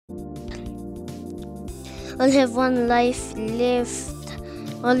Only have one life left.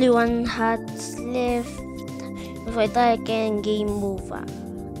 Only one heart left. If I die again, game over.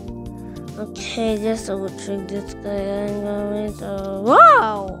 Okay, let's double check this guy. I'm going to.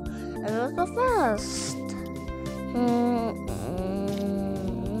 Wow! I was so fast.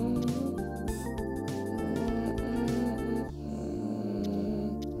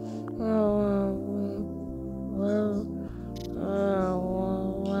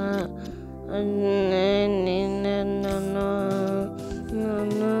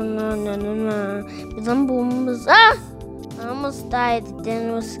 Some booms. I almost died. Then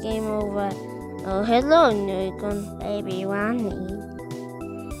it was game over. Oh, hello, Newcomb, baby, one.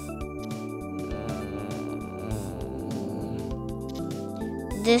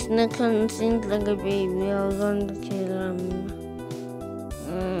 This Newcomb seems like a baby. I'm going to kill him.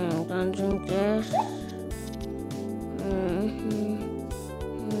 I'm going to drink this.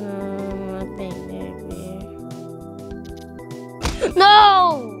 My baby.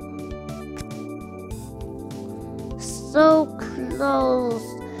 No! So close.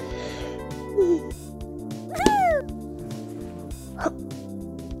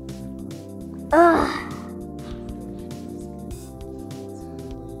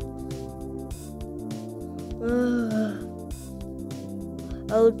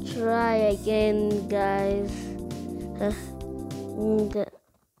 I'll try again, guys.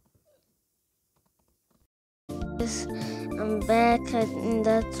 I'm back, and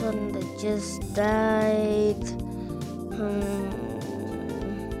that's one that just died.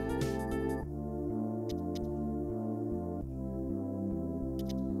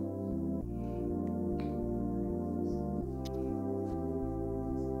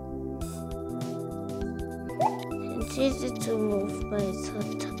 It's easy to move, but it's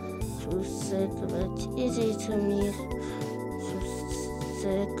hard to circle. But it's easy to move to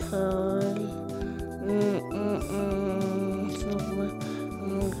circle. So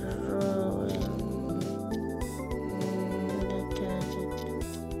I'm growing.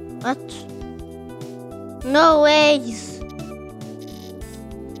 What? No ways!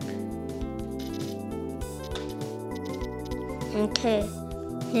 Okay.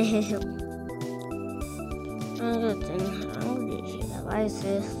 I'm getting hungry. Why is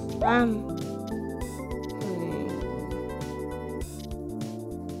this?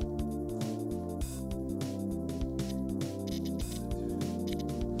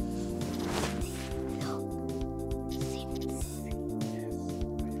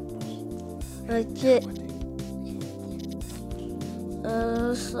 Okay.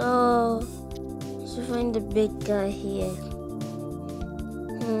 So should find the big guy here.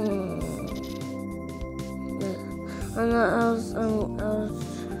 And I was on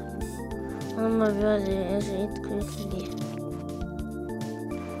my body as I eat quickly.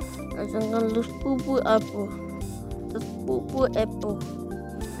 I think I'll lose poo apple. This poo apple.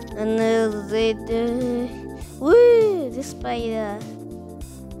 And then woo, the spider.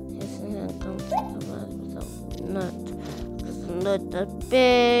 Not a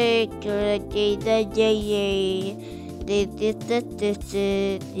big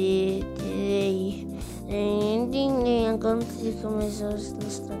I'm going to see myself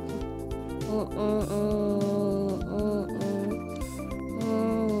stuck.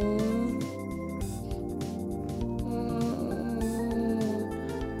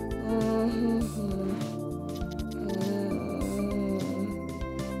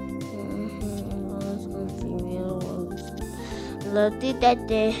 Did that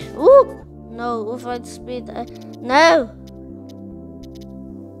day. Ooh! No, if I'd speed no!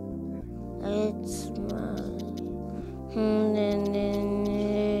 It's my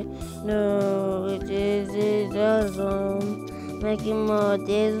no, it is awesome. Making more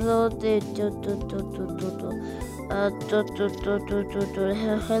days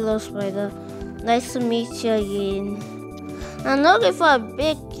hello, spider. Nice to meet you again. I'm looking for a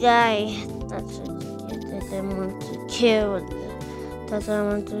big guy. That's what I want to kill. That's what I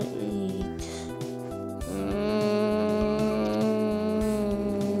want to eat.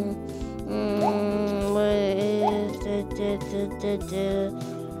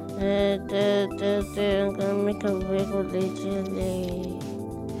 I'm gonna make a regular jelly.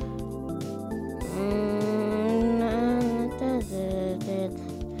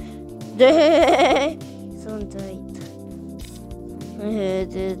 So tight.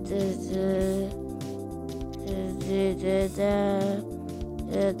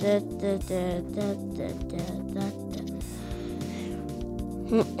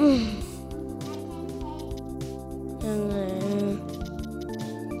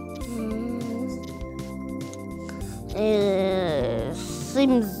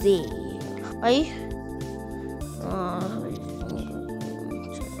 Simbrizzy. Right?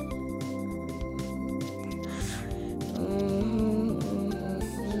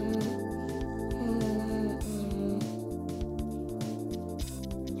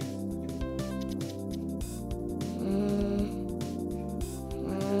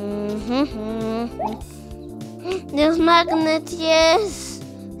 There's magnet, yes.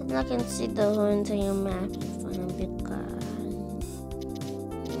 And I can see the whole entire map if I'm big guy.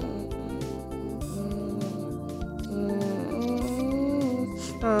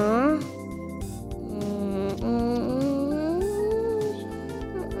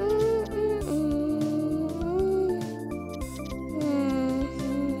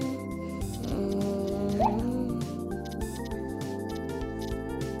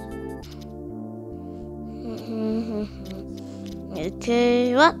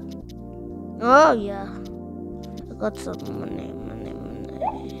 Okay, what? Oh yeah, I got some money.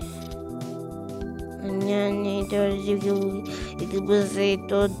 And then you can say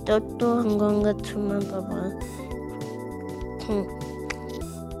I'm going to my papa.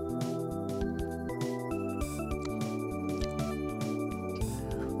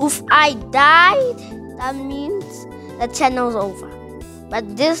 If I died, that means the channel's over.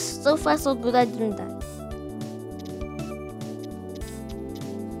 But this, so far so good, I didn't die.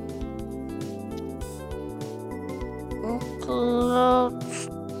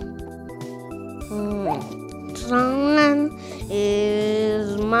 Someone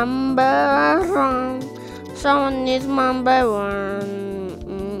is number one. Someone is number one.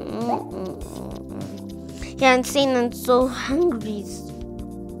 Yeah, I'm saying I'm so hungry.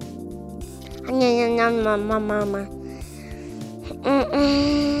 Mama.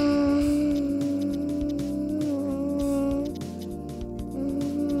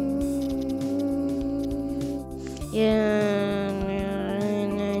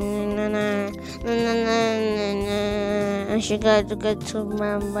 She got to get to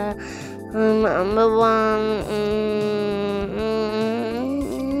number one. Well,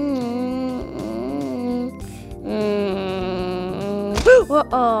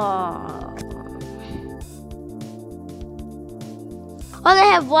 I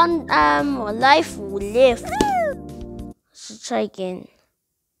have one life left. Let's try again.